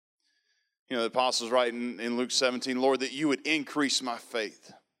the apostles write in Luke 17, Lord, that you would increase my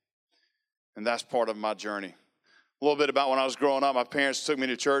faith. And that's part of my journey. A little bit about when I was growing up. My parents took me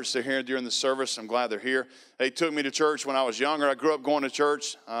to church. They're here during the service. I'm glad they're here. They took me to church when I was younger. I grew up going to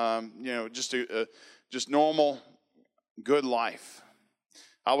church, just normal, good life.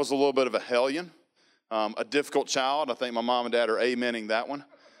 I was a little bit of a hellion, a difficult child. I think my mom and dad are amening that one.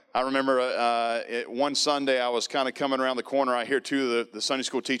 I remember one Sunday I was kind of coming around the corner. I hear two of the Sunday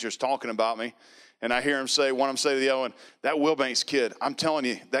school teachers talking about me. And I hear one of them say to the other one, that Wilbanks kid, I'm telling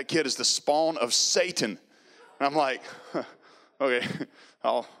you, that kid is the spawn of Satan. And I'm like, okay,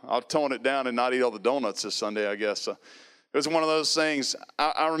 I'll tone it down and not eat all the donuts this Sunday, I guess. So it was one of those things.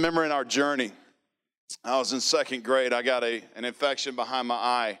 I remember in our journey, I was in second grade. I got an infection behind my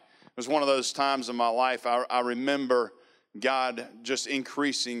eye. It was one of those times in my life I remember God just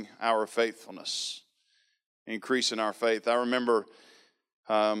increasing our faithfulness, increasing our faith. I remember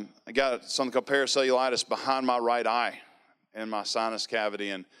I got something called paracellulitis behind my right eye in my sinus cavity,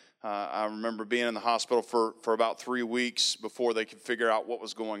 and I remember being in the hospital for about 3 weeks before they could figure out what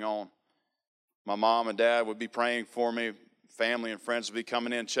was going on. My mom and dad would be praying for me. Family and friends would be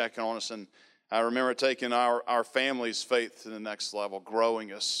coming in, checking on us. And I remember taking our family's faith to the next level,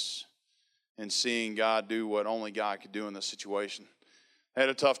 growing us and seeing God do what only God could do in this situation. I had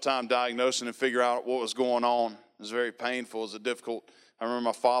a tough time diagnosing and figuring out what was going on. It was very painful. It was difficult. I remember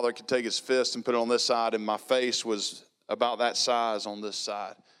my father could take his fist and put it on this side, and my face was about that size on this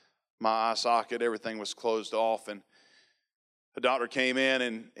side. My eye socket, everything was closed off, and the doctor came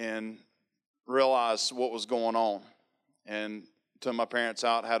in and realized what was going on, and took my parents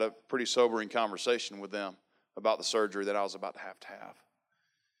out, had a pretty sobering conversation with them about the surgery that I was about to have.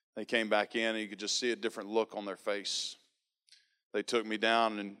 They came back in, and you could just see a different look on their face. They took me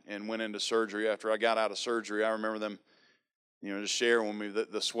down and went into surgery. After I got out of surgery, I remember them, just sharing with me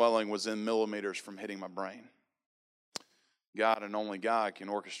that the swelling was in millimeters from hitting my brain. God and only God can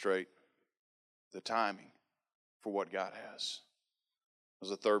orchestrate the timing for what God has. I was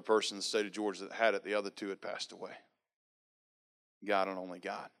the third person in the state of Georgia that had it. The other two had passed away. God and only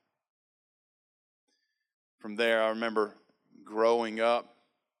God. From there, I remember growing up,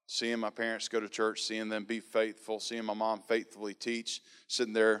 seeing my parents go to church, seeing them be faithful, seeing my mom faithfully teach,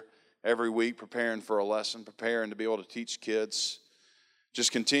 sitting there every week preparing for a lesson, preparing to be able to teach kids,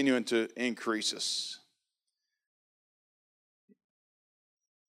 just continuing to increase us.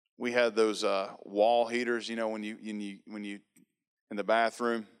 We had those wall heaters, when you in the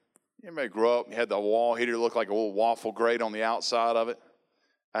bathroom. Everybody grew up. You had the wall heater look like a little waffle grate on the outside of it.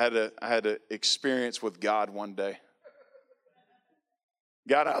 I had a experience with God one day.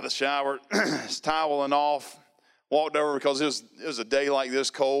 Got out of the shower, toweling off, walked over because it was a day like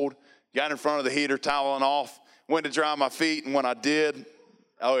this cold. Got in front of the heater, toweling off, went to dry my feet, and when I did,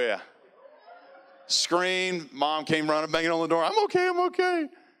 oh yeah, screamed. Mom came running, banging on the door. I'm okay.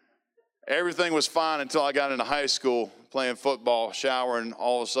 Everything was fine until I got into high school playing football, showering.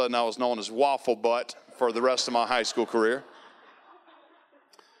 All of a sudden, I was known as Waffle Butt for the rest of my high school career.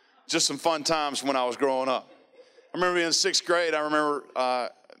 Just some fun times when I was growing up. I remember being in sixth grade. I remember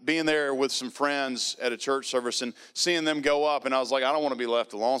being there with some friends at a church service and seeing them go up. And I was like, I don't want to be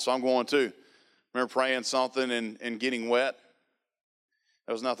left alone, so I'm going too. I remember praying something and getting wet.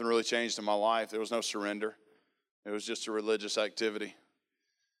 There was nothing really changed in my life. There was no surrender. It was just a religious activity.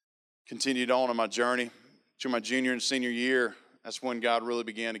 Continued on in my journey to my junior and senior year. That's when God really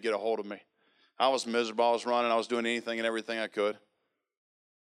began to get a hold of me. I was miserable. I was running. I was doing anything and everything I could.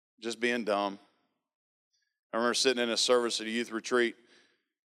 Just being dumb. I remember sitting in a service at a youth retreat,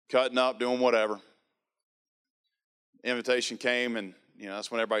 cutting up, doing whatever. Invitation came, and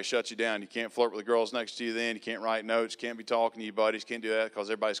that's when everybody shuts you down. You can't flirt with the girls next to you then. You can't write notes. You can't be talking to your buddies. You can't do that because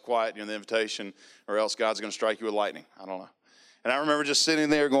everybody's quiet during the invitation, or else God's going to strike you with lightning. I don't know. And I remember just sitting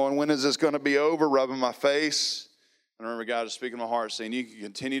there going, when is this going to be over, rubbing my face. And I remember God just speaking to my heart saying, you can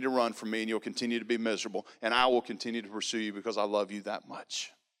continue to run from me and you'll continue to be miserable, and I will continue to pursue you because I love you that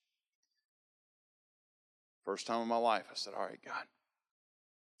much. First time in my life, I said, all right, God,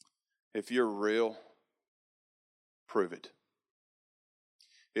 if you're real, prove it.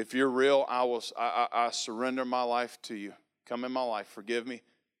 If you're real, I surrender my life to you. Come in my life, forgive me,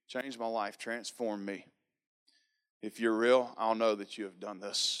 change my life, transform me. If you're real, I'll know that you have done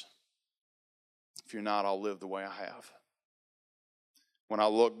this. If you're not, I'll live the way I have. When I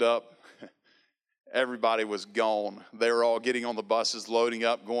looked up, everybody was gone. They were all getting on the buses, loading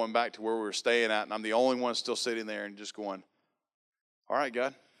up, going back to where we were staying at, and I'm the only one still sitting there and just going, all right,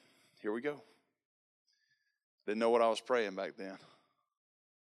 God, here we go. Didn't know what I was praying back then.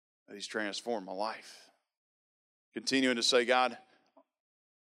 But He's transformed my life. Continuing to say, God,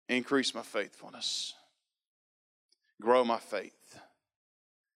 increase my faithfulness, grow my faith,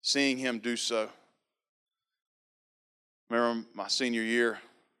 seeing him do so. Remember my senior year,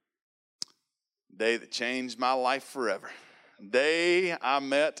 day that changed my life forever. Day I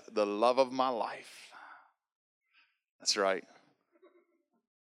met the love of my life. That's right.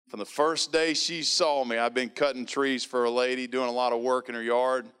 From the first day she saw me, I've been cutting trees for a lady, doing a lot of work in her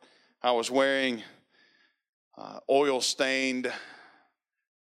yard. I was wearing oil-stained,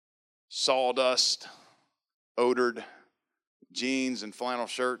 sawdust, odored jeans and flannel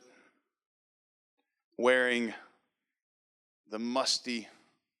shirt, wearing the musty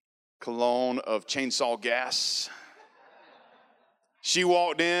cologne of chainsaw gas. She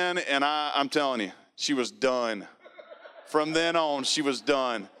walked in, and I'm telling you, she was done. From then on, she was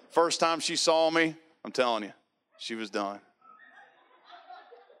done. First time she saw me, I'm telling you, she was done.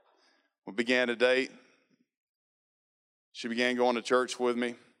 We began to date. She began going to church with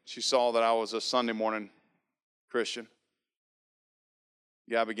me. She saw that I was a Sunday morning Christian.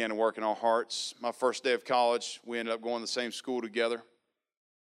 God began to work in our hearts. My first day of college, we ended up going to the same school together.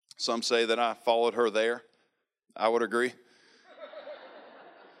 Some say that I followed her there. I would agree.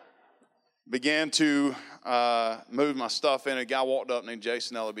 Began to move my stuff in. A guy walked up named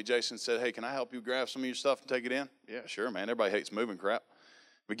Jason Ellaby. Jason said, "Hey, can I help you grab some of your stuff and take it in?" Yeah, sure, man. Everybody hates moving crap.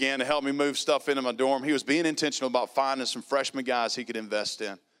 Began to help me move stuff into my dorm. He was being intentional about finding some freshman guys he could invest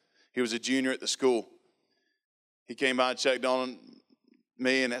in. He was a junior at the school. He came by and checked on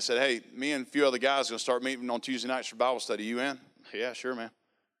me and said, "Hey, me and a few other guys are going to start meeting on Tuesday nights for Bible study. You in?" "Yeah, sure, man."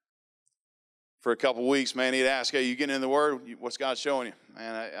 For a couple weeks, man, he'd ask, "Hey, you getting in the Word? What's God showing you?"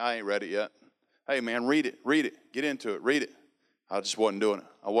 "Man, I ain't read it yet." "Hey, man, read it, get into it, read it." I just wasn't doing it.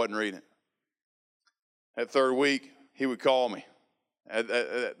 I wasn't reading it. That third week, he would call me.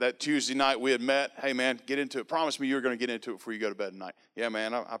 That Tuesday night we had met. "Hey, man, get into it. Promise me you're going to get into it before you go to bed tonight." "Yeah,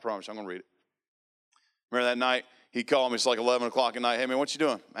 man, I promise I'm going to read it." Remember that night, he called me. It's like 11 o'clock at night. "Hey, man, what you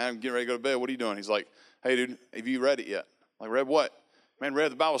doing?" "Man, I'm getting ready to go to bed. What are you doing?" He's like, "Hey, dude, have you read it yet?" I'm like, "Read what?" "Man,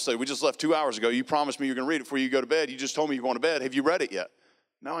 read the Bible study. We just left 2 hours ago. You promised me you're going to read it before you go to bed. You just told me you're going to bed. Have you read it yet?"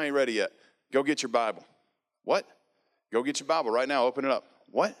 "No, I ain't read it yet." "Go get your Bible." "What?" "Go get your Bible right now. Open it up."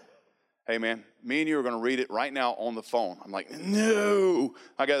 "What?" "Hey, man, me and you are going to read it right now on the phone." I'm like, "No."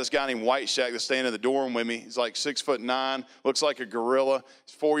 I got this guy named White Shack that's staying in the dorm with me. He's like 6'9", looks like a gorilla.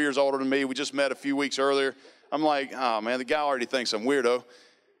 He's 4 years older than me. We just met a few weeks earlier. I'm like, oh, man, the guy already thinks I'm weirdo.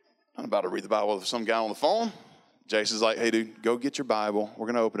 I'm about to read the Bible with some guy on the phone. Jason's like, "Hey, dude, go get your Bible. We're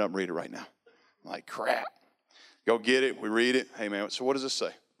going to open up and read it right now." I'm like, crap. Go get it. We read it. "Hey, man, so what does this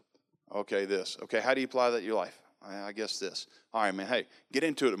say?" "Okay, this." "Okay, how do you apply that to your life?" I guess this." "All right, man, hey, get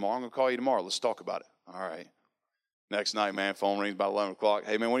into it tomorrow. I'm going to call you tomorrow. Let's talk about it." All right. Next night, man, phone rings about 11 o'clock.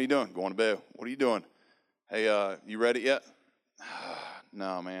 "Hey, man, what are you doing?" "Going to bed." "What are you doing?" "Hey, you read it yet?"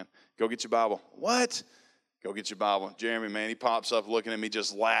 "No, man." "Go get your Bible." "What?" "Go get your Bible." Jeremy, man, he pops up looking at me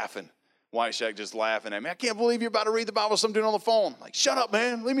just laughing. White Shack just laughing at me. "I can't believe you're about to read the Bible with some dude on the phone." I'm like, "Shut up,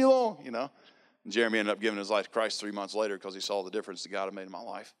 man. Leave me alone," you know. And Jeremy ended up giving his life to Christ 3 months later because he saw the difference that God had made in my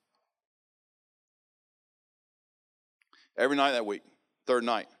life. Every night that week, third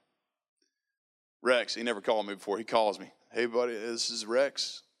night, Rex, he never called me before. He calls me. "Hey, buddy, this is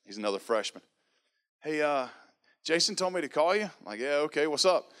Rex." He's another freshman. "Hey, Jason told me to call you." I'm like, "Yeah, okay, what's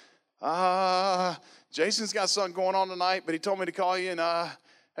up?" "Jason's got something going on tonight, but he told me to call you, and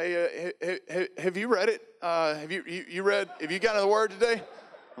hey, have you read it? Have you read, have you gotten the Word today?"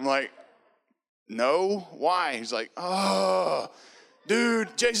 I'm like, "No, why?" He's like, "Oh,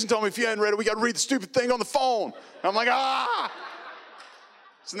 dude, Jason told me if you hadn't read it, we got to read the stupid thing on the phone." And I'm like,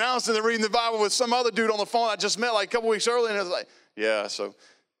 So now instead of reading the Bible with some other dude on the phone I just met like a couple weeks earlier, and I was like, yeah. So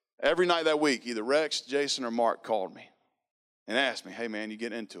every night that week, either Rex, Jason, or Mark called me and asked me, "Hey, man, you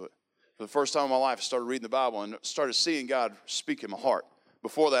get into it." For the first time in my life, I started reading the Bible and started seeing God speak in my heart.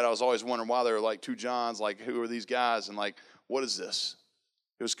 Before that, I was always wondering why there were like two Johns, like who are these guys, and like, what is this?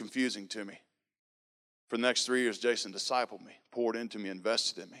 It was confusing to me. For the next 3 years, Jason discipled me, poured into me,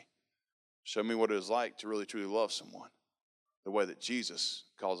 invested in me, showed me what it was like to really, truly love someone the way that Jesus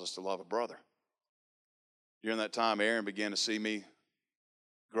calls us to love a brother. During that time, Aaron began to see me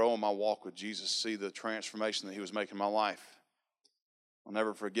grow in my walk with Jesus, see the transformation that he was making in my life. I'll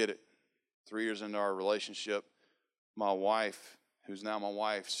never forget it. 3 years into our relationship, my wife, who's now my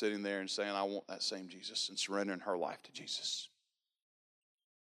wife, sitting there and saying, "I want that same Jesus," and surrendering her life to Jesus.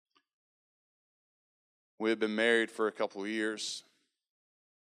 We had been married for a couple of years.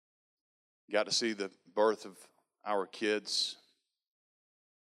 Got to see the birth of our kids.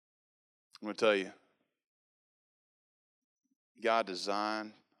 I'm going to tell you, God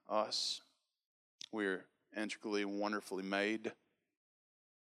designed us. We're intricately, wonderfully made.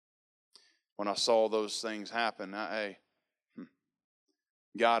 when I saw those things happen,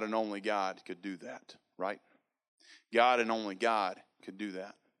 God and only God could do that, right? God and only God could do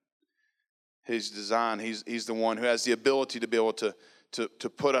that. His design, he's the one who has the ability to be able to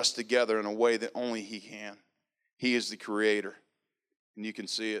put us together in a way that only he can. He is the creator. And you can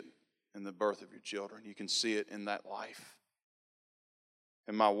see it in the birth of your children. You can see it in that life.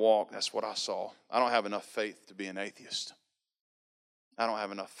 In my walk, that's what I saw. I don't have enough faith to be an atheist. I don't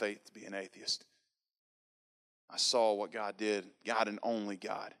have enough faith to be an atheist. I saw what God did. God and only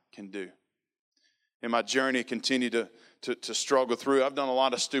God can do. In my journey, I continue to struggle through. I've done a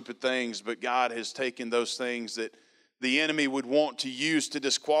lot of stupid things, but God has taken those things that the enemy would want to use to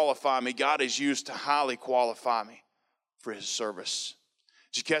disqualify me. God has used to highly qualify me for his service.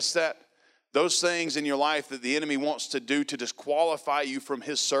 Did you catch that? Those things in your life that the enemy wants to do to disqualify you from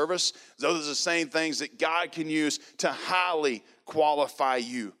his service, those are the same things that God can use to highly qualify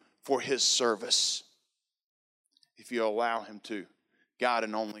you for his service. If you allow him to. God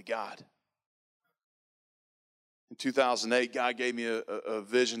and only God. In 2008, God gave me a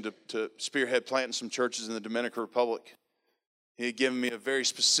vision to spearhead planting some churches in the Dominican Republic. He had given me a very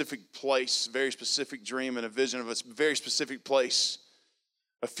specific place, very specific dream, and a vision of a very specific place.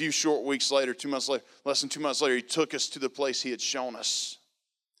 A few short weeks later, 2 months later, less than 2 months later, he took us to the place he had shown us.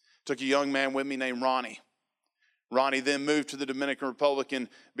 Took a young man with me named Ronnie. Ronnie then moved to the Dominican Republic and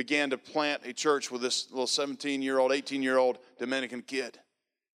began to plant a church with this little 17-year-old, 18-year-old Dominican kid.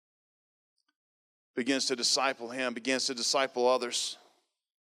 Begins to disciple him, begins to disciple others.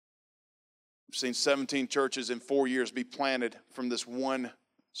 I've seen 17 churches in 4 years be planted from this one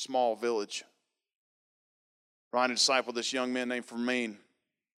small village. Ronnie discipled this young man named Fermin.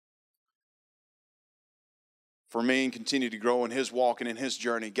 Fermin continued to grow in his walk and in his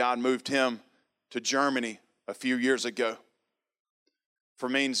journey. God moved him to Germany a few years ago.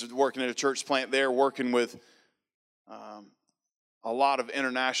 Fermin's working at a church plant there, working with a lot of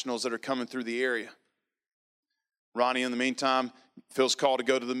internationals that are coming through the area. Ronnie, in the meantime, feels called to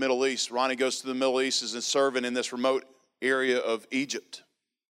go to the Middle East. Ronnie goes to the Middle East and is serving in this remote area of Egypt.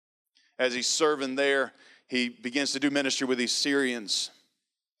 As he's serving there, he begins to do ministry with these Syrians.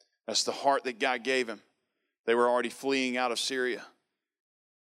 That's the heart that God gave him. They were already fleeing out of Syria.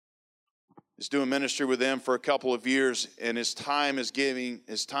 He's doing ministry with them for a couple of years, and his time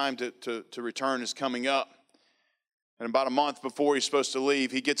to return is coming up. And about a month before he's supposed to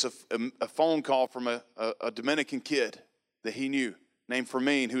leave, he gets a phone call from a Dominican kid that he knew, named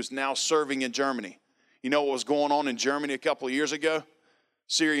Fermin, who's now serving in Germany. You know what was going on in Germany a couple of years ago?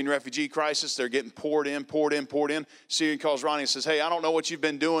 Syrian refugee crisis. They're getting poured in. Syrian calls Ronnie and says, "Hey, I don't know what you've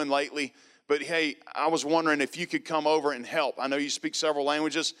been doing lately, but hey, I was wondering if you could come over and help. I know you speak several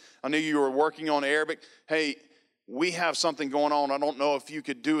languages. I knew you were working on Arabic. Hey, we have something going on. I don't know if you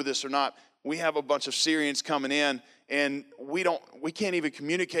could do this or not. We have a bunch of Syrians coming in, and we can't even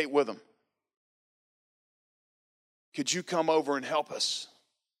communicate with them. Could you come over and help us?"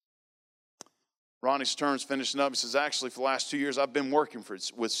 Ronnie's term's finishing up. He says, "Actually, for the last 2 years, I've been working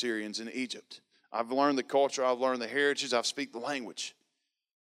with Syrians in Egypt. I've learned the culture. I've learned the heritage. I speak the language.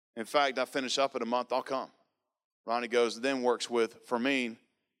 In fact, I finish up in a month. I'll come." Ronnie goes and then works with Fermin,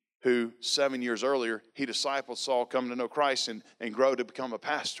 who 7 years earlier, he discipled Saul, come to know Christ, and grow to become a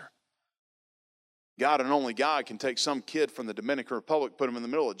pastor. God and only God can take some kid from the Dominican Republic, put him in the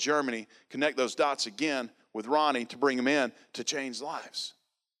middle of Germany, connect those dots again with Ronnie to bring him in to change lives.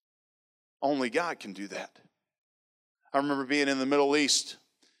 Only God can do that. I remember being in the Middle East,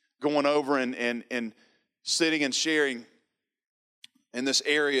 going over and sitting and sharing in this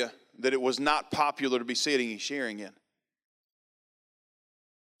area that it was not popular to be sitting and sharing in.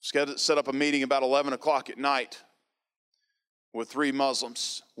 Set up a meeting about 11 o'clock at night with 3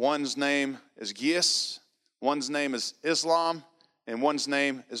 Muslims. One's name is Gias, one's name is Islam, and one's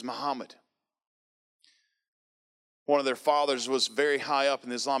name is Muhammad. One of their fathers was very high up in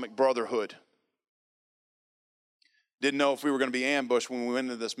the Islamic Brotherhood. Didn't know if we were going to be ambushed when we went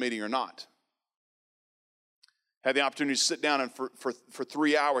into this meeting or not. Had the opportunity to sit down and for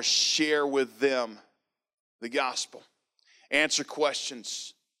 3 hours share with them the gospel. Answer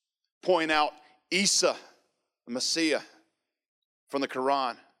questions. Point out Isa, the Messiah, from the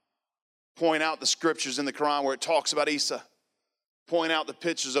Quran. Point out the scriptures in the Quran where it talks about Isa. Point out the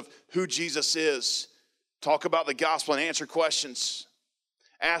pictures of who Jesus is. Talk about the gospel and answer questions.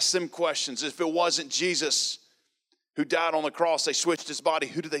 Ask them questions. If it wasn't Jesus who died on the cross, they switched his body.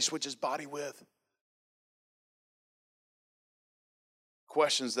 Who did they switch his body with?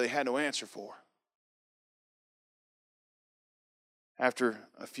 Questions they had no answer for. After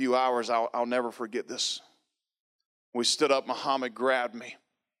a few hours, I'll never forget this. We stood up, Muhammad grabbed me.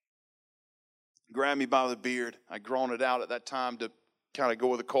 grabbed me by the beard. I'd grown it out at that time to kind of go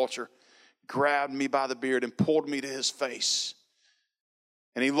with the culture. Grabbed me by the beard and pulled me to his face.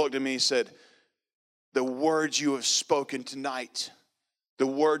 And he looked at me and said, the words you have spoken tonight, the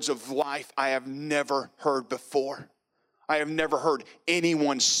words of life I have never heard before. I have never heard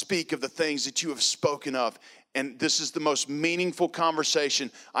anyone speak of the things that you have spoken of. And this is the most meaningful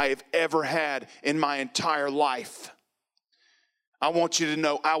conversation I have ever had in my entire life. I want you to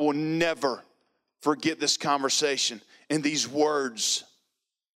know I will never forget this conversation and these words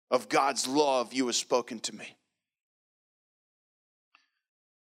of God's love you have spoken to me.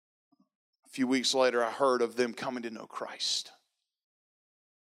 A few weeks later, I heard of them coming to know Christ.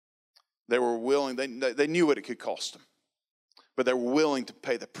 They were willing, they knew what it could cost them, but they were willing to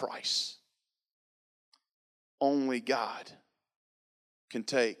pay the price. Only God can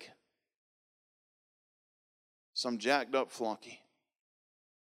take some jacked up flunky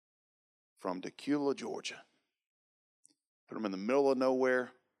from Decula, Georgia, put them in the middle of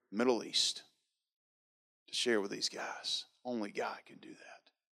nowhere, Middle East, to share with these guys. Only God can do that.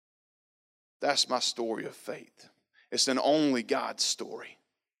 That's my story of faith. It's an only God story.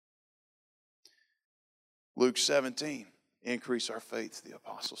 Luke 17, increase our faith, the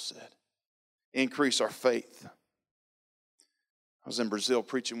apostle said. Increase our faith. I was in Brazil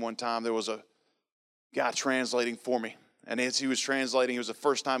preaching one time. There was a guy translating for me. And as he was translating, it was the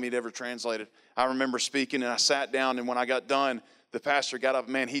first time he'd ever translated. I remember speaking, and I sat down, and when I got done, the pastor got up.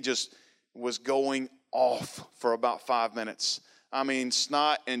 Man, he just was going off for about 5 minutes. I mean,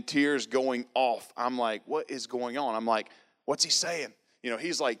 snot and tears going off. I'm like, what is going on? I'm like, what's he saying? You know,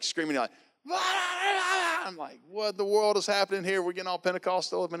 he's like screaming like, I'm like, what the world is happening here? We're getting all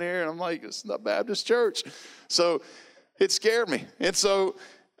Pentecostal up in here. And I'm like, it's the Baptist church. So it scared me. And so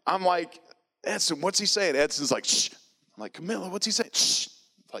I'm like, Edson, what's he saying? Edson's like, shh. I'm like, Camilla, what's he saying? Shh.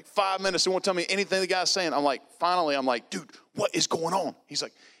 Like 5 minutes, he won't tell me anything the guy's saying. I'm like, finally, I'm like, dude, what is going on? He's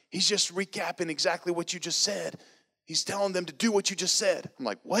like, he's just recapping exactly what you just said. He's telling them to do what you just said. I'm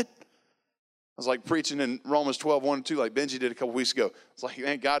like, what? I was like preaching in Romans 12, 1 and 2, like Benji did a couple weeks ago. It's like,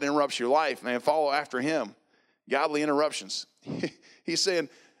 man, God interrupts your life, man. Follow after him. Godly interruptions. He's saying,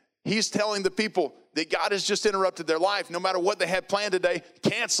 he's telling the people that God has just interrupted their life. No matter what they had planned today,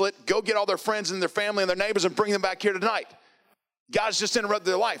 cancel it. Go get all their friends and their family and their neighbors and bring them back here tonight. God's just interrupted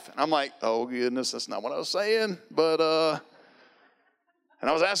their life. And I'm like, oh, goodness, that's not what I was saying. But, and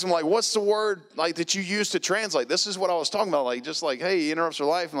I was asking him, like, what's the word, like, that you use to translate? This is what I was talking about. Like, just like, hey, he interrupts your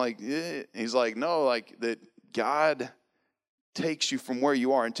life. I'm like, yeah. He's like, no, like, that God takes you from where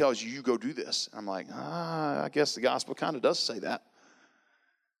you are and tells you, you go do this. I'm like, I guess the gospel kind of does say that.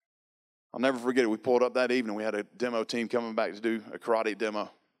 I'll never forget it. We pulled up that evening. We had a demo team coming back to do a karate demo.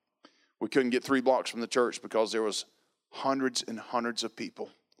 We couldn't get 3 blocks from the church because there was hundreds and hundreds of people.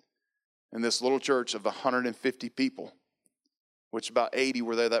 In this little church of 150 people, which about 80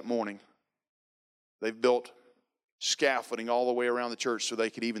 were there that morning, they've built scaffolding all the way around the church so they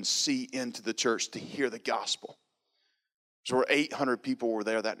could even see into the church to hear the gospel. So over 800 people were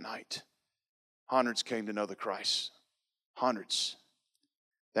there that night. Hundreds came to know the Christ. Hundreds.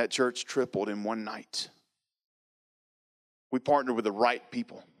 That church tripled in one night. We partnered with the right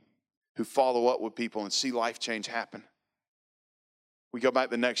people who follow up with people and see life change happen. We go back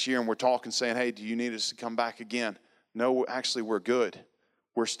the next year and we're talking, saying, hey, do you need us to come back again? No, actually, we're good.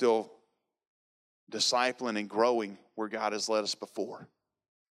 We're still discipling and growing where God has led us before.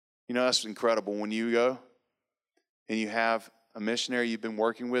 You know, that's incredible. When you go and you have a missionary you've been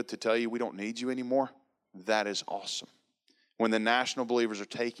working with to tell you we don't need you anymore, that is awesome. When the national believers are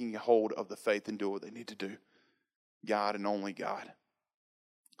taking hold of the faith and do what they need to do, God and only God.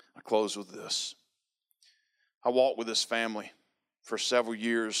 I close with this. I walked with this family for several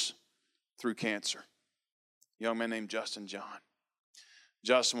years through cancer. A young man named Justin John.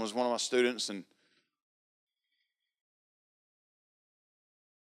 Justin was one of my students and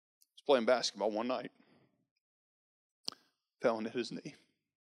was playing basketball one night. Fell and hit his knee.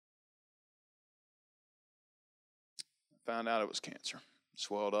 Found out it was cancer.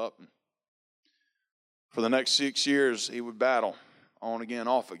 Swelled up. And for the next 6 years, he would battle on again,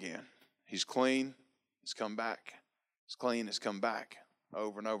 off again. He's clean. He's come back. He's clean. He's come back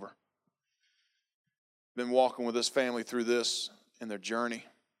over and over. Been walking with this family through this in their journey.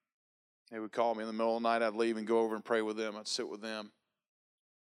 They would call me in the middle of the night. I'd leave and go over and pray with them. I'd sit with them.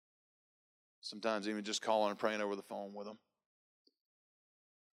 Sometimes even just calling and praying over the phone with them.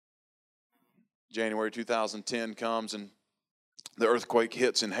 January 2010 comes and the earthquake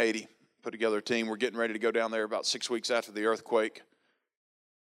hits in Haiti. Put together a team. We're getting ready to go down there about 6 weeks after the earthquake.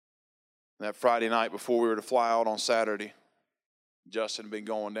 That Friday night before we were to fly out on Saturday, Justin had been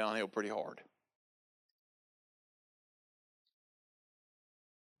going downhill pretty hard.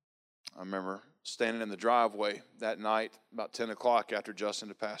 I remember standing in the driveway that night about 10 o'clock after Justin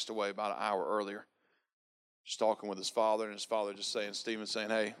had passed away about an hour earlier, just talking with his father, and his father just saying, Stephen saying,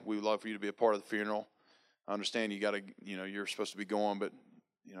 hey, we would love for you to be a part of the funeral. I understand you're supposed to be going, but,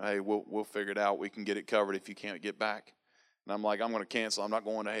 hey, we'll figure it out. We can get it covered if you can't get back. And I'm like, I'm going to cancel. I'm not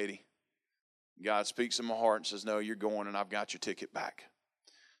going to Haiti. God speaks in my heart and says, no, you're going, and I've got your ticket back.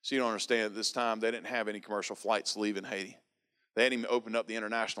 So you don't understand, at this time, they didn't have any commercial flights leaving Haiti. They hadn't even opened up the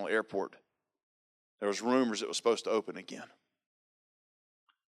international airport. There was rumors it was supposed to open again.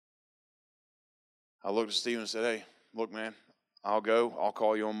 I looked at Stephen and said, hey, look, man, I'll go. I'll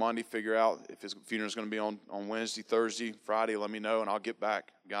call you on Monday, figure out if his funeral is going to be on Wednesday, Thursday, Friday, let me know, and I'll get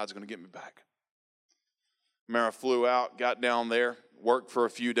back. God's going to get me back. I flew out, got down there, worked for a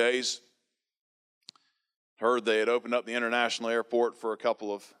few days. Heard they had opened up the international airport for a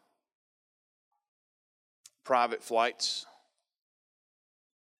couple of private flights.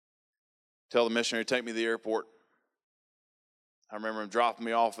 Tell the missionary to take me to the airport. I remember him dropping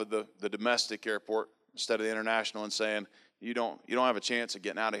me off at the domestic airport instead of the international and saying, you don't have a chance of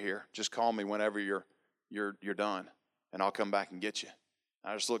getting out of here. Just call me whenever you're done, and I'll come back and get you.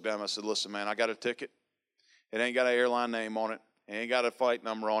 I just looked at him. I said, listen, man, I got a ticket. It ain't got an airline name on it. It ain't got a flight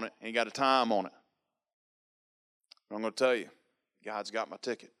number on it. It ain't got a time on it. But I'm going to tell you, God's got my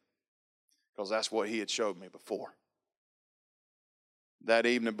ticket, because that's what he had showed me before. That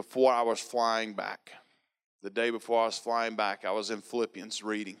evening before I was flying back, the day before I was flying back, I was in Philippians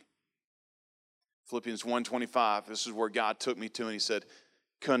reading. Philippians 1:25, this is where God took me to, and he said,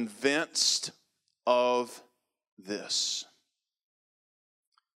 convinced of this.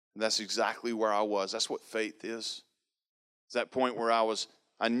 And that's exactly where I was. That's what faith is. It's that point where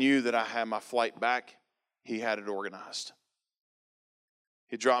I knew that I had my flight back. He had it organized.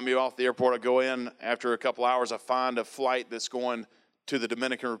 He dropped me off the airport. I go in. After a couple hours, I find a flight that's going to the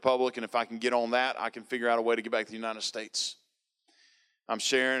Dominican Republic, and if I can get on that, I can figure out a way to get back to the United States. I'm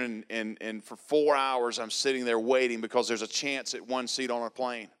sharing, and for 4 hours, I'm sitting there waiting because there's a chance at one seat on a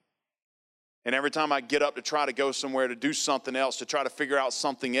plane. And every time I get up to try to go somewhere to do something else, to try to figure out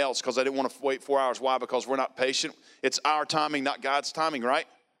something else, because I didn't want to wait 4 hours. Why? Because we're not patient. It's our timing, not God's timing, right?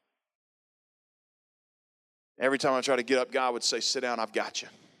 Every time I try to get up, God would say, sit down, I've got you.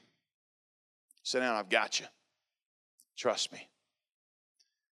 Sit down, I've got you. Trust me.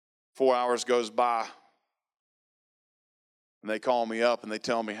 4 hours goes by, and they call me up, and they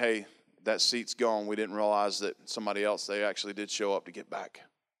tell me, hey, that seat's gone. We didn't realize that somebody else, they actually did show up to get back.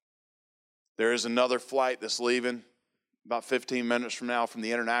 There is another flight that's leaving about 15 minutes from now from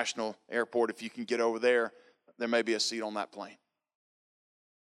the international airport. If you can get over there, there may be a seat on that plane.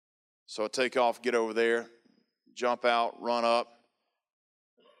 So I take off, get over there, jump out, run up.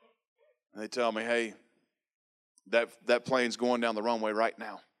 And they tell me, hey, that plane's going down the runway right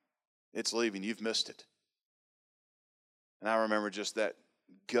now. It's leaving. You've missed it. And I remember just that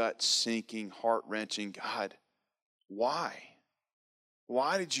gut-sinking, heart-wrenching, God, why?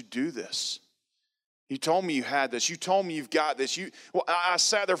 Why did you do this? You told me you had this. You told me you've got this. I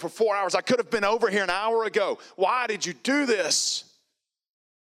sat there for 4 hours. I could have been over here an hour ago. Why did you do this?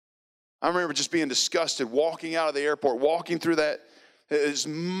 I remember just being disgusted, walking out of the airport, walking through this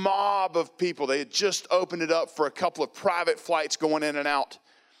mob of people. They had just opened it up for a couple of private flights going in and out.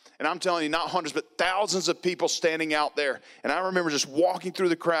 And I'm telling you, not hundreds, but thousands of people standing out there. And I remember just walking through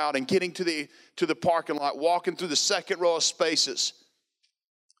the crowd and getting to the parking lot, walking through the second row of spaces,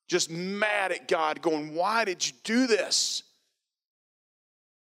 just mad at God, going, why did you do this?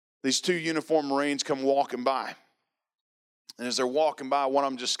 These two uniformed Marines come walking by. And as they're walking by, one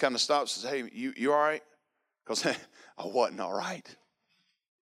of them just kind of stops and says, hey, you all right? Because I wasn't all right.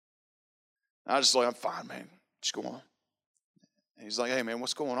 And I just like, I'm fine, man. Just go on. And he's like, hey, man,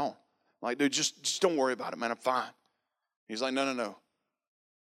 what's going on? I'm like, dude, just don't worry about it, man. I'm fine. He's like, no.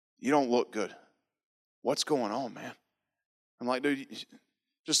 You don't look good. What's going on, man? I'm like, dude,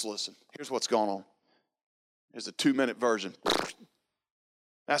 just listen. Here's what's going on. Here's a 2-minute version.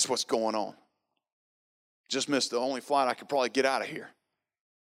 That's what's going on. Just missed the only flight I could probably get out of here.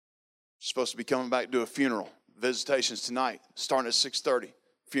 Supposed to be coming back to do a funeral. Visitations tonight, starting at 6:30.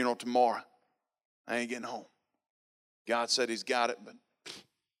 Funeral tomorrow. I ain't getting home. God said he's got it, but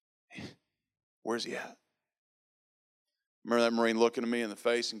where's he at? Remember that Marine looking at me in the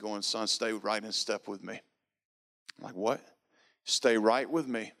face and going, son, stay right in step with me. I'm like, what? Stay right with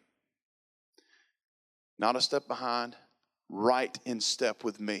me. Not a step behind, right in step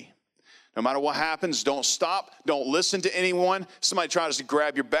with me. No matter what happens, don't stop. Don't listen to anyone. Somebody tries to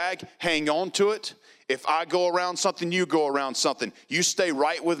grab your bag, hang on to it. If I go around something, you go around something. You stay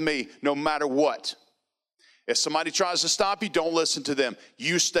right with me no matter what. If somebody tries to stop you, don't listen to them.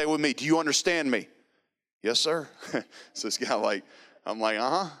 You stay with me. Do you understand me? Yes, sir. So this guy I'm like,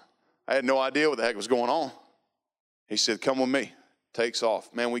 uh-huh. I had no idea what the heck was going on. He said, come with me. Takes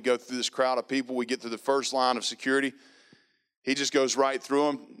off. Man, we go through this crowd of people. We get to the first line of security. He just goes right through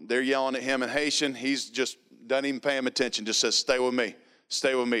them. They're yelling at him in Haitian. He's just doesn't even pay him attention. Just says, stay with me.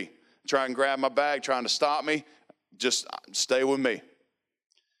 Stay with me. Try and grab my bag, trying to stop me. Just stay with me.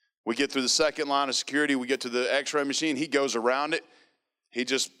 We get through the second line of security. We get to the x-ray machine. He goes around it. He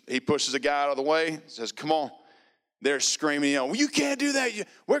pushes a guy out of the way, says, come on. They're screaming, well, you can't do that.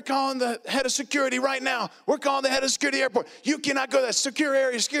 We're calling the head of security right now. We're calling the head of security airport. You cannot go to that secure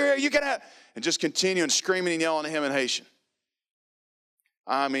area, you cannot. And just continuing screaming and yelling at him in Haitian.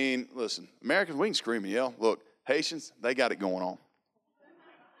 I mean, listen, Americans, we can scream and yell. Look, Haitians, they got it going on.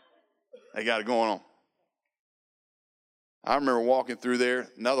 They got it going on. I remember walking through there,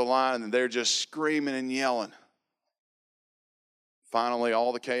 another line, and they're just screaming and yelling. Finally,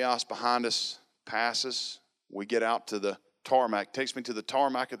 all the chaos behind us passes. We get out to the tarmac. Takes me to the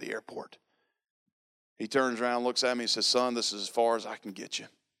tarmac of the airport. He turns around, looks at me, and says, son, this is as far as I can get you.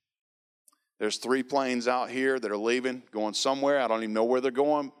 There's 3 planes out here that are leaving, going somewhere. I don't even know where they're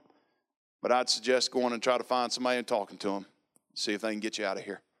going. But I'd suggest going and try to find somebody and talking to them. See if they can get you out of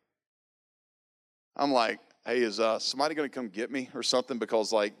here. I'm like, hey, is somebody going to come get me or something?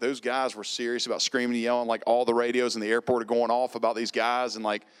 Because, those guys were serious about screaming and yelling. All the radios in the airport are going off about these guys and,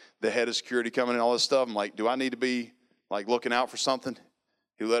 the head of security coming and all this stuff. I'm like, do I need to be, looking out for something?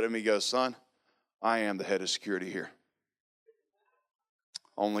 He looked at me and goes, son, I am the head of security here.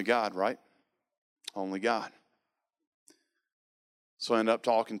 Only God, right? Only God. So I ended up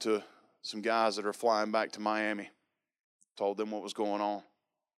talking to some guys that are flying back to Miami. Told them what was going on.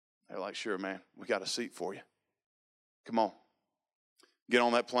 They're like, sure, man, we got a seat for you. Come on. Get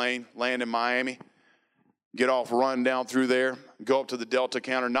on that plane, land in Miami, get off, run down through there, go up to the Delta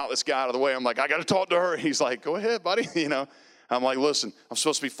counter, knock this guy out of the way. I'm like, I got to talk to her. He's like, go ahead, buddy. I'm like, listen, I'm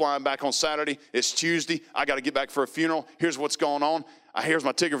supposed to be flying back on Saturday. It's Tuesday. I got to get back for a funeral. Here's what's going on. Here's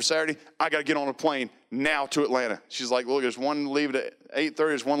my ticket for Saturday. I got to get on a plane now to Atlanta. She's like, look, there's one leaving at 8:30.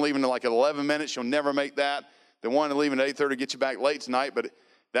 There's one leaving at 11 minutes. You'll never make that. The one leaving at 8:30 get you back late tonight, but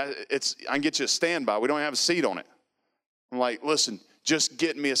I can get you a standby. We don't have a seat on it. I'm like, listen, just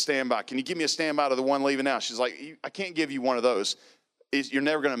get me a standby. Can you give me a standby to the one leaving now? She's like, I can't give you one of those. You're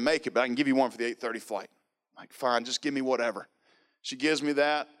never going to make it, but I can give you one for the 8:30 flight. I'm like, fine, just give me whatever. She gives me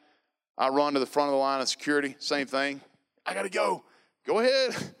that. I run to the front of the line of security. Same thing. I got to go. Go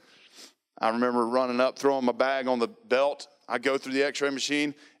ahead. I remember running up, throwing my bag on the belt. I go through the x-ray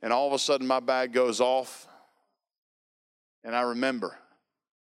machine, and all of a sudden my bag goes off. And I remember,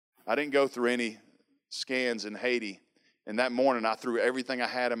 I didn't go through any scans in Haiti. And that morning, I threw everything I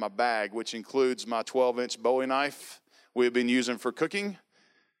had in my bag, which includes my 12-inch Bowie knife we had been using for cooking,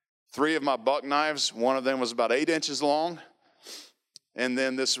 3 of my buck knives. One of them was about 8 inches long. And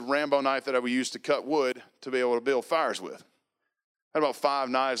then this Rambo knife that I would use to cut wood to be able to build fires with. I had about 5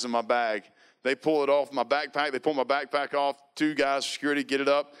 knives in my bag. They pull it off my backpack. They pull my backpack off. 2 guys, security, get it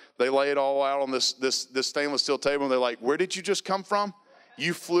up. They lay it all out on this stainless steel table. And they're like, where did you just come from?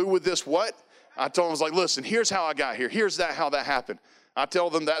 You flew with this what? I told them, I was like, listen, here's how I got here. Here's how that happened. I tell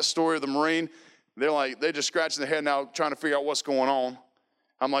them that story of the Marine. They're just scratching their head now trying to figure out what's going on.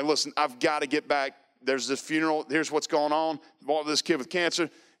 I'm like, listen, I've got to get back. There's this funeral. Here's what's going on. Involved this kid with cancer.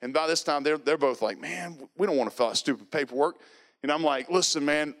 And by this time, they're both like, man, we don't want to fill out stupid paperwork. And I'm like, listen,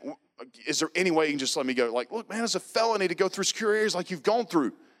 man, is there any way you can just let me go? Like, look, man, it's a felony to go through secure areas like you've gone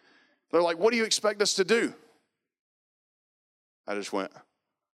through. They're like, what do you expect us to do? I just went,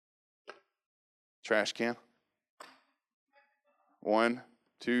 trash can. 1,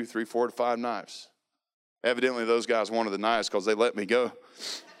 2, 3, 4 to 5 knives. Evidently, those guys wanted the knives because they let me go.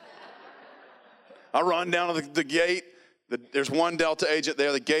 I run down to the gate. There's one Delta agent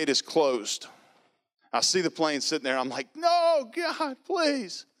there. The gate is closed. I see the plane sitting there. I'm like, no, God,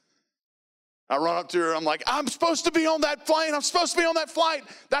 please. I run up to her. I'm like, I'm supposed to be on that plane. I'm supposed to be on that flight.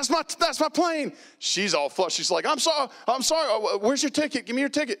 That's my plane. She's all flushed. She's like, I'm sorry. Where's your ticket? Give me your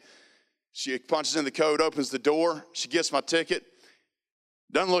ticket. She punches in the code, opens the door. She gets my ticket.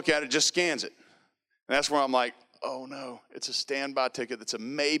 Doesn't look at it, just scans it. And that's where I'm like, oh, no, it's a standby ticket that's a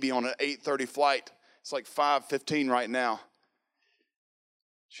maybe on an 8:30 flight. It's like 5:15 right now.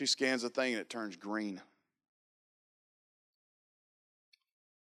 She scans the thing, and it turns green.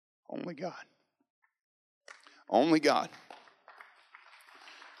 Only God. Only God.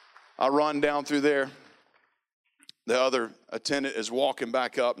 I run down through there. The other attendant is walking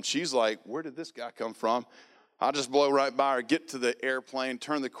back up, and she's like, where did this guy come from? I just blow right by her, get to the airplane,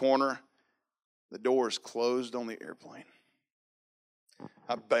 turn the corner. The door is closed on the airplane.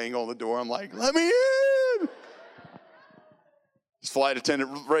 I bang on the door. I'm like, let me in. This flight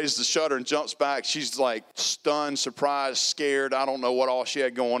attendant raises the shutter and jumps back. She's like stunned, surprised, scared. I don't know what all she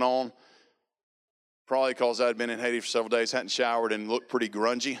had going on. Probably because I'd been in Haiti for several days, hadn't showered, and looked pretty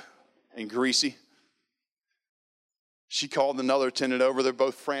grungy and greasy. She called another attendant over. They're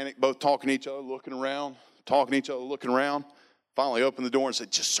both frantic, both talking to each other, looking around, talking to each other, looking around. Finally opened the door and said,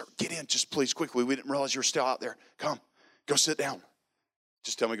 just, sir, get in, just please, quickly. We didn't realize you were still out there. Come, go sit down.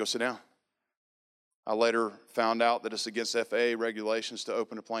 Just tell me, go sit down. I later found out that it's against FAA regulations to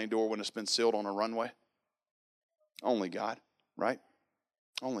open a plane door when it's been sealed on a runway. Only God, right?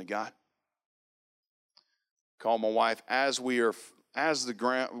 Only God. Call my wife as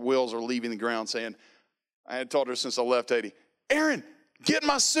the wheels are leaving the ground, saying, I had told her since I left Haiti, Aaron, get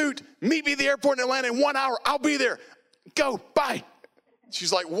my suit, meet me at the airport in Atlanta in 1 hour. I'll be there. Go, bye.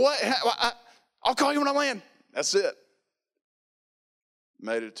 She's like, what? I'll call you when I land. That's it.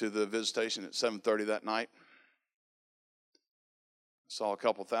 Made it to the visitation at 7:30 that night. Saw a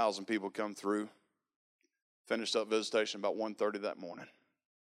couple thousand people come through. Finished up visitation about 1:30 that morning.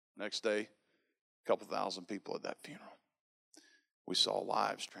 Next day, a couple thousand people at that funeral. We saw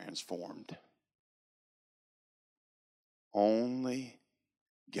lives transformed. Only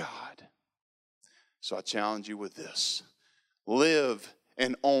God. So I challenge you with this. Live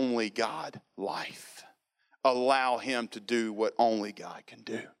an only God life. Allow him to do what only God can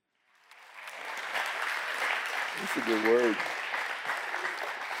do. That's a good word.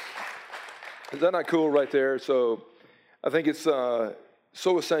 Is that not cool right there? So I think it's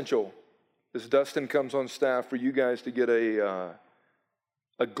so essential as Dustin comes on staff for you guys to get a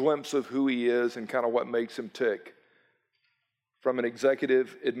glimpse of who he is and kind of what makes him tick. From an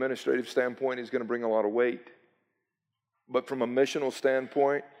executive, administrative standpoint, he's going to bring a lot of weight. But from a missional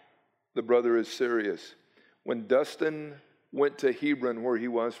standpoint, the brother is serious. When Dustin went to Hebron, where he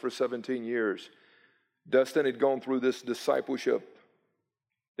was for 17 years, Dustin had gone through this discipleship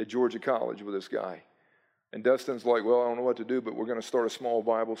at Georgia College with this guy. And Dustin's like, well, I don't know what to do, but we're going to start a small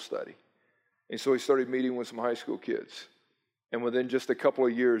Bible study. And so he started meeting with some high school kids. And within just a couple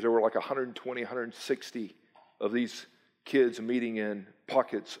of years, there were like 120, 160 of these kids meeting in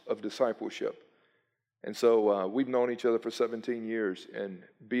pockets of discipleship. And so we've known each other for 17 years, and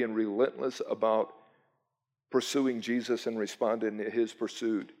being relentless about pursuing Jesus and responding to his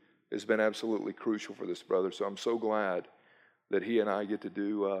pursuit has been absolutely crucial for this brother. So I'm so glad that he and I get to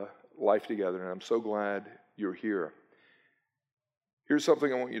do life together, and I'm so glad you're here. Here's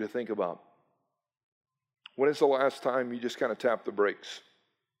something I want you to think about. When is the last time you just kind of tapped the brakes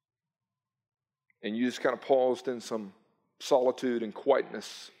and you just kind of paused in some solitude and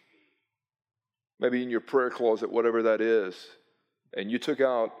quietness, maybe in your prayer closet, whatever that is, and you took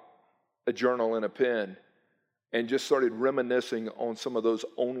out a journal and a pen and just started reminiscing on some of those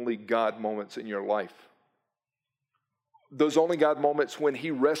only God moments in your life? Those only God moments when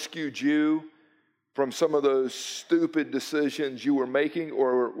he rescued you from some of those stupid decisions you were making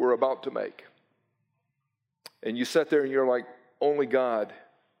or were about to make. And you sat there and you're like, only God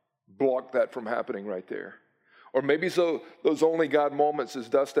blocked that from happening right there. Or maybe so those only God moments as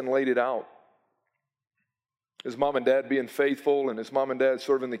Dustin laid it out. His mom and dad being faithful, and his mom and dad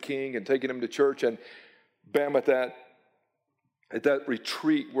serving the king and taking him to church, and bam, at that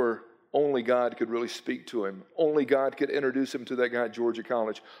retreat where only God could really speak to him. Only God could introduce him to that guy at Georgia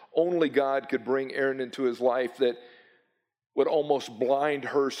College. Only God could bring Erin into his life that would almost blind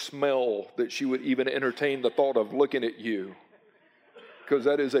her smell that she would even entertain the thought of looking at you. Because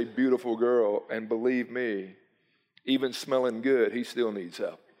that is a beautiful girl, and believe me, even smelling good, he still needs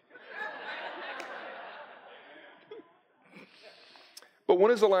help. But when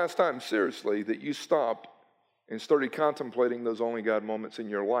is the last time, seriously, that you stopped and started contemplating those only God moments in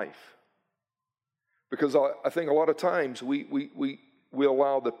your life? Because I think a lot of times we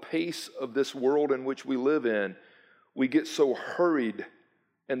allow the pace of this world in which we live in, we get so hurried,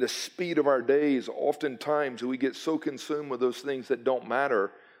 and the speed of our days, oftentimes we get so consumed with those things that don't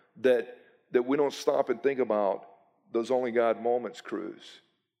matter that we don't stop and think about those only God moments, Cruz.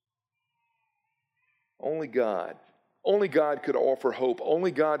 Only God. Only God could offer hope.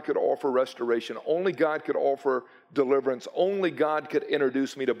 Only God could offer restoration. Only God could offer deliverance. Only God could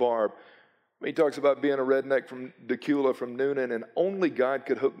introduce me to Barb. He talks about being a redneck from Decula, from Noonan, and only God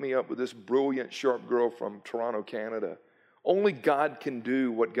could hook me up with this brilliant, sharp girl from Toronto, Canada. Only God can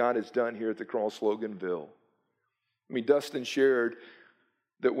do what God has done here at the Cross Loganville. I mean, Dustin shared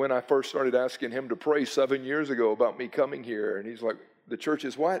that when I first started asking him to pray 7 years ago about me coming here, and he's like, the church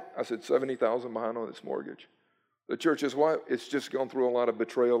is what? I said, 70,000 behind on its mortgage. The church is what? It's just gone through a lot of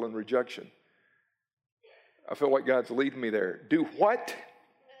betrayal and rejection. I feel like God's leading me there. Do what?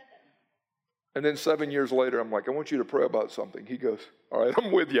 And then 7 years later, I'm like, I want you to pray about something. He goes, all right,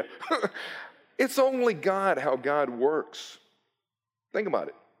 I'm with you. It's only God how God works. Think about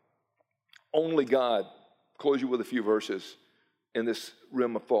it. Only God. Close you with a few verses in this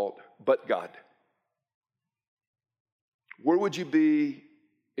realm of thought. But God. Where would you be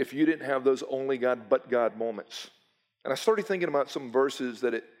if you didn't have those only God, but God moments? And I started thinking about some verses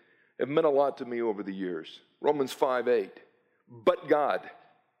that have meant a lot to me over the years. Romans 5:8. But God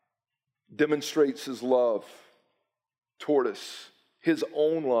demonstrates his love toward us, his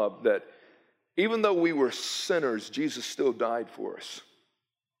own love, that even though we were sinners, Jesus still died for us.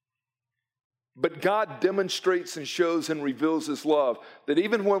 But God demonstrates and shows and reveals his love, that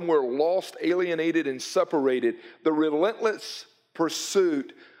even when we're lost, alienated, and separated, the relentless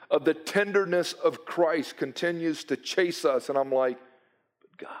pursuit of the tenderness of Christ continues to chase us. And I'm like,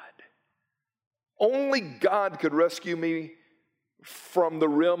 but God, only God could rescue me from the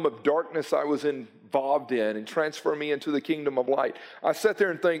realm of darkness I was involved in and transfer me into the kingdom of light. I sat there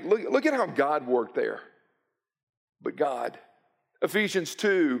and think, look at how God worked there. But God. Ephesians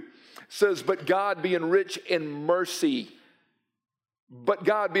 2 says, but God being rich in mercy. But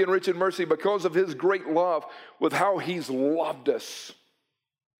God being rich in mercy because of his great love with how he's loved us.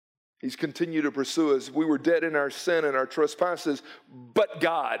 He's continued to pursue us. We were dead in our sin and our trespasses, but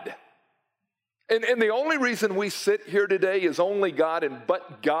God. And the only reason we sit here today is only God and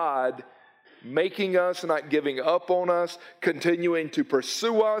but God making us, not giving up on us, continuing to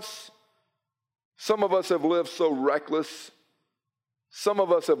pursue us. Some of us have lived so reckless. Some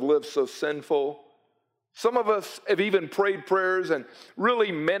of us have lived so sinful. Some of us have even prayed prayers and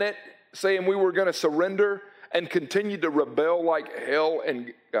really meant it, saying we were going to surrender and continue to rebel like hell.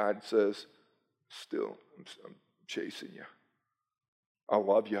 And God says, still, I'm chasing you. I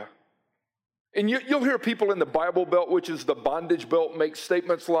love you. And you'll hear people in the Bible Belt, which is the bondage belt, make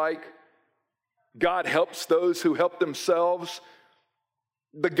statements like, God helps those who help themselves.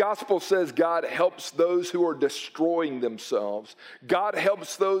 The gospel says God helps those who are destroying themselves. God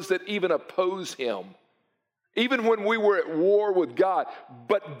helps those that even oppose him. Even when we were at war with God,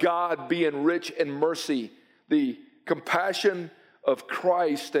 but God being rich in mercy, the compassion of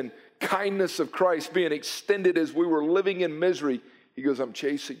Christ and kindness of Christ being extended as we were living in misery, he goes, I'm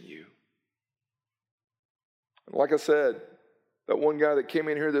chasing you. And like I said, that one guy that came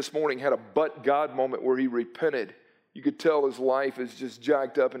in here this morning had a but God moment where he repented. You could tell his life is just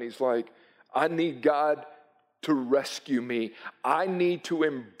jacked up, and he's like, I need God to rescue me. I need to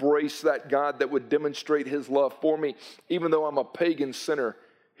embrace that God that would demonstrate his love for me. Even though I'm a pagan sinner,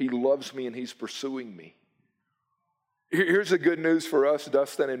 he loves me and he's pursuing me. Here's the good news for us,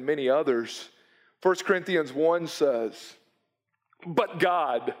 Dustin, and many others. 1 Corinthians 1 says, but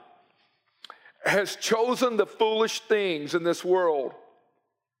God has chosen the foolish things in this world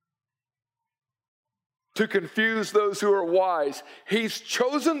to confuse those who are wise. He's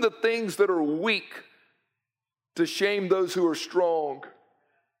chosen the things that are weak to shame those who are strong.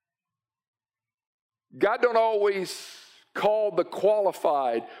 God don't always call the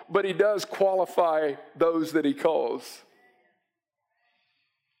qualified, but he does qualify those that he calls.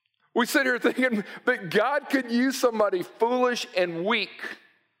 We sit here thinking that God could use somebody foolish and weak.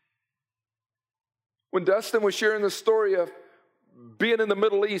 When Dustin was sharing the story of being in the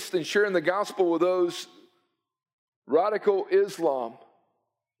Middle East and sharing the gospel with those radical Islam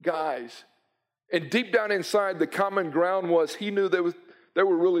guys, and deep down inside, the common ground was he knew they were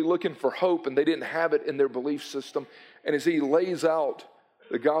really looking for hope, and they didn't have it in their belief system. And as he lays out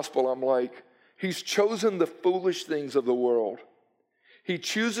the gospel, I'm like, he's chosen the foolish things of the world. He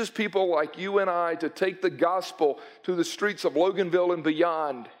chooses people like you and I to take the gospel to the streets of Loganville and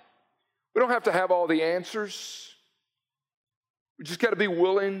beyond. We don't have to have all the answers. We just got to be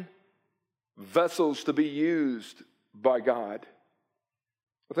willing vessels to be used by God.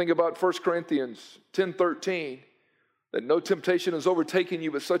 I think about 1 Corinthians 10:13, that no temptation has overtaken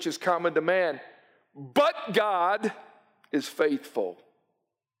you, but such is common to man. But God is faithful.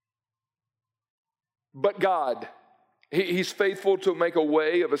 But God, he's faithful to make a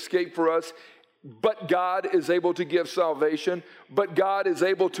way of escape for us. But God is able to give salvation. But God is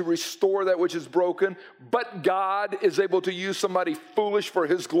able to restore that which is broken. But God is able to use somebody foolish for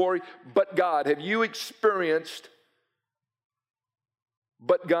his glory. But God, have you experienced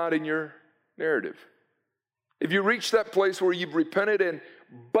but God in your narrative? If you reach that place where you've repented and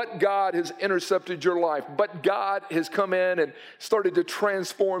but God has intercepted your life, but God has come in and started to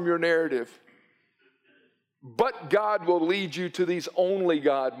transform your narrative, but God will lead you to these only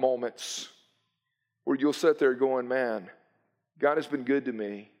God moments where you'll sit there going, man, God has been good to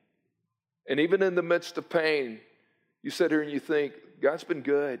me. And even in the midst of pain, you sit here and you think, God's been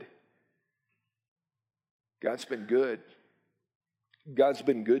good. God's been good. God's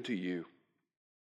been good to you.